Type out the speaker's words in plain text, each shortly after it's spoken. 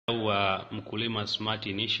wa Mkulima Smart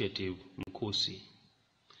Initiative Mkusi.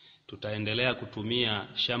 Tutaendelea kutumia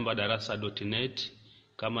shamba-darasa.net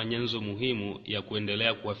kama nyenzo muhimu ya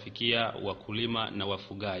kuendelea kuwafikia wakulima na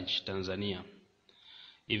wafugaji Tanzania.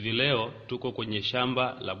 Hivi leo tuko kwenye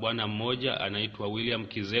shamba la bwana mmoja anaitwa William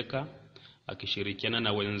Kizeka akishirikiana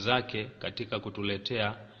na wenzake katika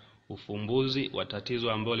kutuletea ufumbuzi wa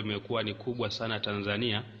tatizo ambalo limekuwa ni kubwa sana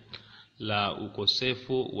Tanzania la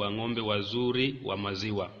ukosefu wa ng'ombe wazuri wa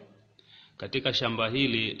maziwa. Katika shamba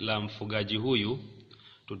hili la mfugaji huyu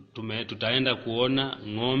tutaenda kuona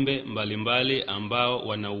ng'ombe mbalimbali ambao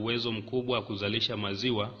wana uwezo mkubwa wa kuzalisha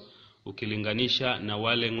maziwa ukilinganisha na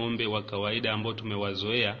wale ng'ombe wa kawaida ambao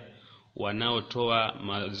tumewazoea wanaotoa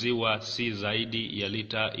maziwa si zaidi ya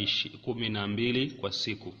lita 12 kwa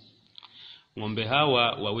siku. Ng'ombe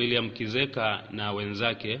hawa wa William Kizeka na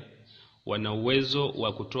wenzake wana uwezo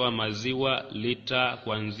wa kutoa maziwa lita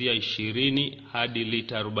kuanzia 20 hadi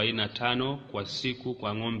lita 45 kwa siku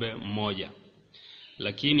kwa ng'ombe mmoja.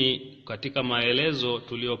 Lakini katika maelezo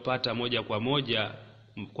tuliyopata moja kwa moja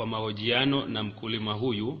kwa mahojiano na mkulima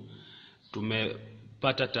huyu,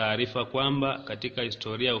 tumepata taarifa kwamba katika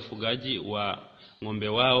historia ya ufugaji wa ng'ombe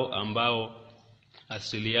wao ambao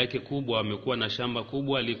asili yake kubwa wamekuwa na shamba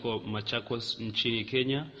kubwa liko Machakos nchini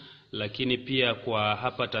Kenya, lakini pia kwa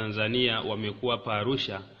hapa Tanzania wamekuwa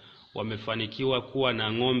Arusha, wamefanikiwa kuwa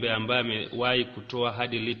na ng'ombe ambaye amewahi kutoa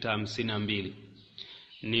hadi lita 52.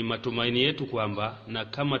 Ni matumaini yetu kwamba na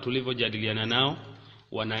kama tulivyojadiliana nao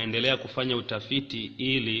wanaendelea kufanya utafiti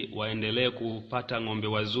ili waendelee kupata ng'ombe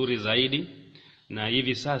wazuri zaidi, na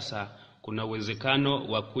hivi sasa kuna uwezekano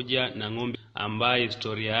wa kuja na ng'ombe ambaye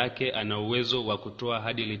historia yake ana uwezo wa kutoa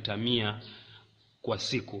hadi lita 100 kwa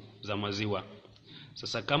siku za maziwa.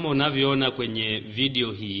 Sasa kama unavyoona kwenye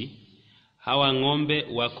video hii, hawa ng'ombe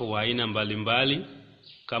wako wa aina mbalimbali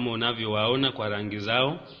kama unavyowaona kwa rangi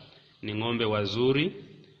zao. Ni ng'ombe wazuri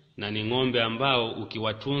na ni ng'ombe ambao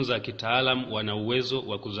ukiwatunza kitaalam wana uwezo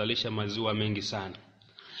wa kuzalisha maziwa mengi sana.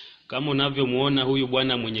 Kama unavyomuona huyu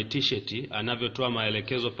bwana mwenye t-shirt anavyotoa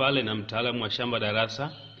maelekezo pale, na mtaalamu wa shamba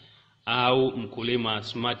darasa au Mkulima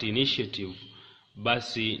Smart Initiative,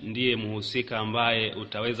 basi ndiye mhusika ambaye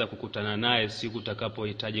utaweza kukutana naye siku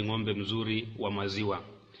utakapohitaji ng'ombe mzuri wa maziwa.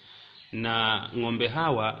 Na ng'ombe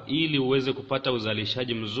hawa ili uweze kupata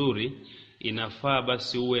uzalishaji mzuri inafaa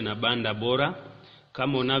basi uwe na banda bora.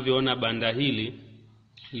 Kama unavyoona banda hili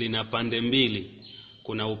lina pande mbili.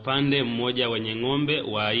 Kuna upande mmoja wenye ng'ombe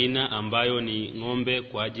wa aina ambayo ni ng'ombe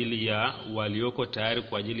kwa ajili ya walioko tayari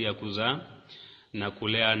kwa ajili ya kuzaa na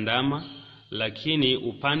kulea ndama, lakini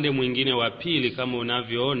upande mwingine wa pili kama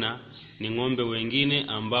unavyoona ni ng'ombe wengine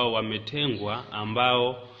ambao wametengwa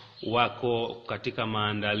ambao wako katika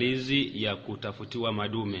maandalizi ya kutafutiwa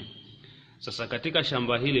madume. Sasa katika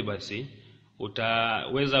shamba hili basi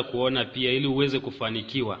utaweza kuona pia ili uweze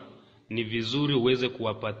kufanikiwa ni vizuri uweze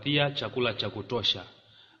kuwapatia chakula cha kutosha.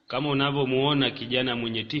 Kama unavyomuona kijana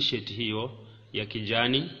mwenye t-shirt hiyo ya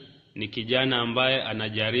kijani ni kijana ambaye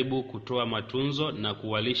anajaribu kutoa matunzo na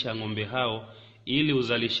kuwalisha ng'ombe hao ili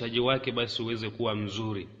uzalishaji wake basi uweze kuwa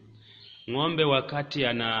mzuri. Ng'ombe wakati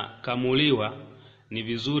anakamuliwa ni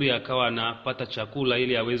vizuri akawa anapata chakula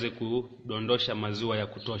ili aweze kudondosha maziwa ya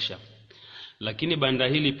kutosha. Lakini banda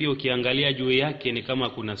hili pia ukiangalia juu yake ni kama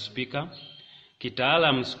kuna speaker.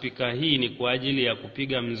 Kitaalam speaker hii ni kwa ajili ya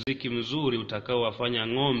kupiga muziki mzuri utakao wafanya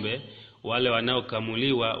ng'ombe wale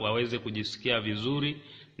wanaokamuliwa waweze kujisikia vizuri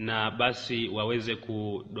na basi waweze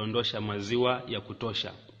kudondosha maziwa ya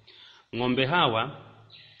kutosha. Ng'ombe hawa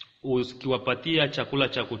ukiwapatia chakula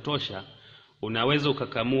cha kutosha unaweza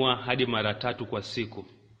ukakamua hadi mara 3 kwa siku.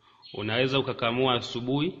 Unaweza ukakamua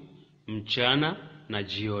asubuhi, mchana na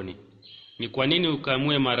jioni. Ni kwa nini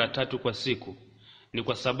ukamue mara 3 kwa siku? Ni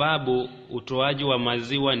kwa sababu utoaji wa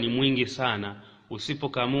maziwa ni mwingi sana.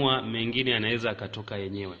 Usipokamua mengine yanaweza akatoka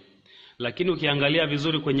yenyewe. Lakini ukiangalia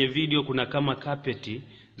vizuri kwenye video kuna kama kapeti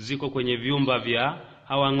ziko kwenye vyumba vya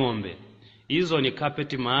hawa ng'ombe. Hizo ni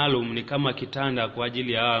kapeti maalum, ni kama kitanda kwa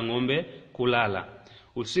ajili ya hawa ng'ombe kulala.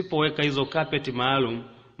 Usipoweka hizo kapeti maalum,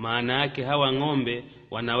 maana yake hawa ng'ombe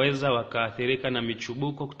wanaweza wakaathirika na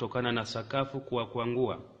michubuko kutokana na sakafu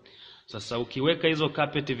kuangua. Sasa ukiweka hizo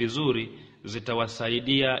kapeti vizuri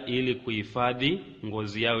zitawasaidia ili kuhifadhi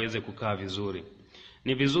ngozi yao iweze kukaa vizuri.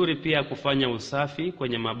 Ni vizuri pia kufanya usafi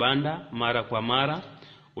kwenye mabanda mara kwa mara.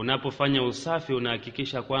 Unapofanya usafi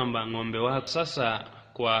unahakikisha kwamba ng'ombe wako. Sasa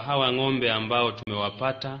kwa hawa ng'ombe ambao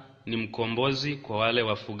tumewapata ni mkombozi kwa wale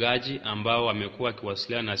wafugaji ambao wamekuwa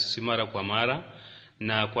kiwasiliana na sisi mara kwa mara,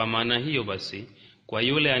 na kwa maana hiyo basi kwa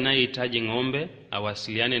yule anayehitaji ng'ombe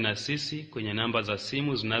awasiliane na sisi kwenye namba za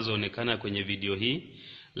simu zinazoonekana kwenye video hii.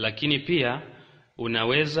 Lakini pia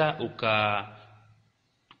unaweza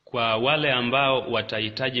kwa wale ambao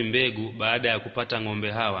watahitaji mbegu baada ya kupata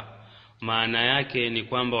ng'ombe hawa, maana yake ni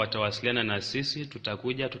kwamba watawasiliana na sisi,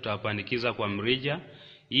 tutakuja tutawapandikiza kwa mrija.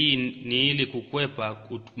 Hii ni ili kukwepa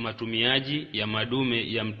matumiaji ya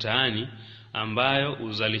madume ya mtaani ambayo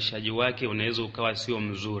uzalishaji wake unaweza ukawa sio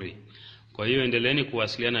mzuri. Kwa hiyo endeleeni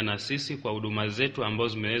kuwasiliana na sisi kwa huduma zetu ambazo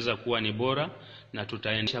zimeweza kuwa ni bora, na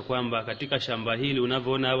tutaendesha kwamba katika shamba hili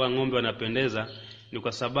unavyoona hawa ng'ombe wanapendeza ni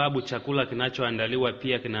kwa sababu chakula kinachoandaliwa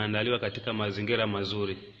pia kinaandaliwa katika mazingira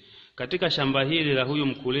mazuri. Katika shamba hili la huyu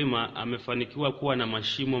mkulima amefanikiwa kuwa na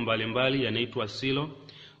mashimo mbalimbali yanaitwa silo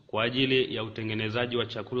kwa ajili ya utengenezaji wa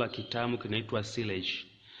chakula kitamu kinaitwa silage.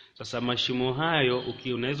 Sasa mashimo hayo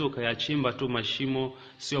unaweza ukayachimba tu, mashimo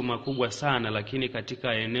sio makubwa sana, lakini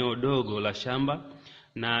katika eneo dogo la shamba,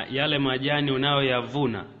 na yale majani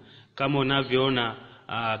unayoyavuna kama unavyoona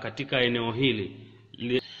katika eneo hili,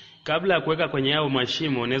 kabla ya kuweka kwenye hao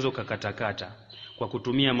mashimo unaweza ukakatakata kwa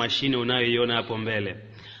kutumia mashine unayoiona hapo mbele,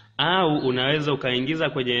 au unaweza ukaingiza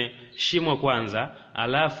kwenye shimo kwanza,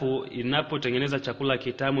 alafu inapotengeneza chakula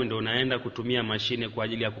kitamu ndio unaenda kutumia mashine kwa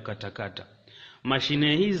ajili ya kukatakata.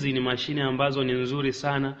 Mashine hizi ni mashine ambazo ni nzuri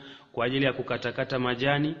sana kwa ajili ya kukatakata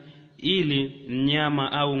majani ili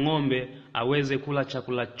mnyama au ng'ombe aweze kula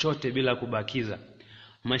chakula chote bila kubakiza.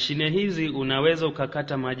 Mashine hizi unaweza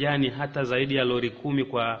ukakata majani hata zaidi ya lori 10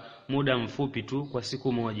 kwa muda mfupi tu kwa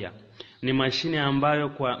siku moja. Ni mashine ambayo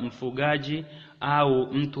kwa mfugaji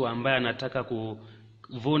au mtu ambaye anataka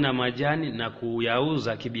kuvuna majani na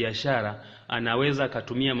kuyauza kibiashara, anaweza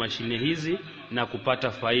akatumia mashine hizi na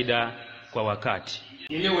kupata faida kwa wakati.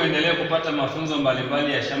 Ili uendelee kupata mafunzo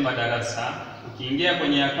mbalimbali ya shamba darasa, ukiingia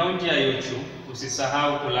kwenye akaunti ya YouTube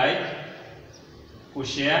usisahau kulike,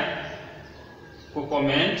 kushare,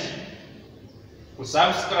 kucomment,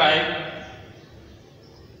 kusubscribe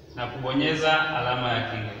na kubonyeza alama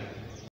ya kengele.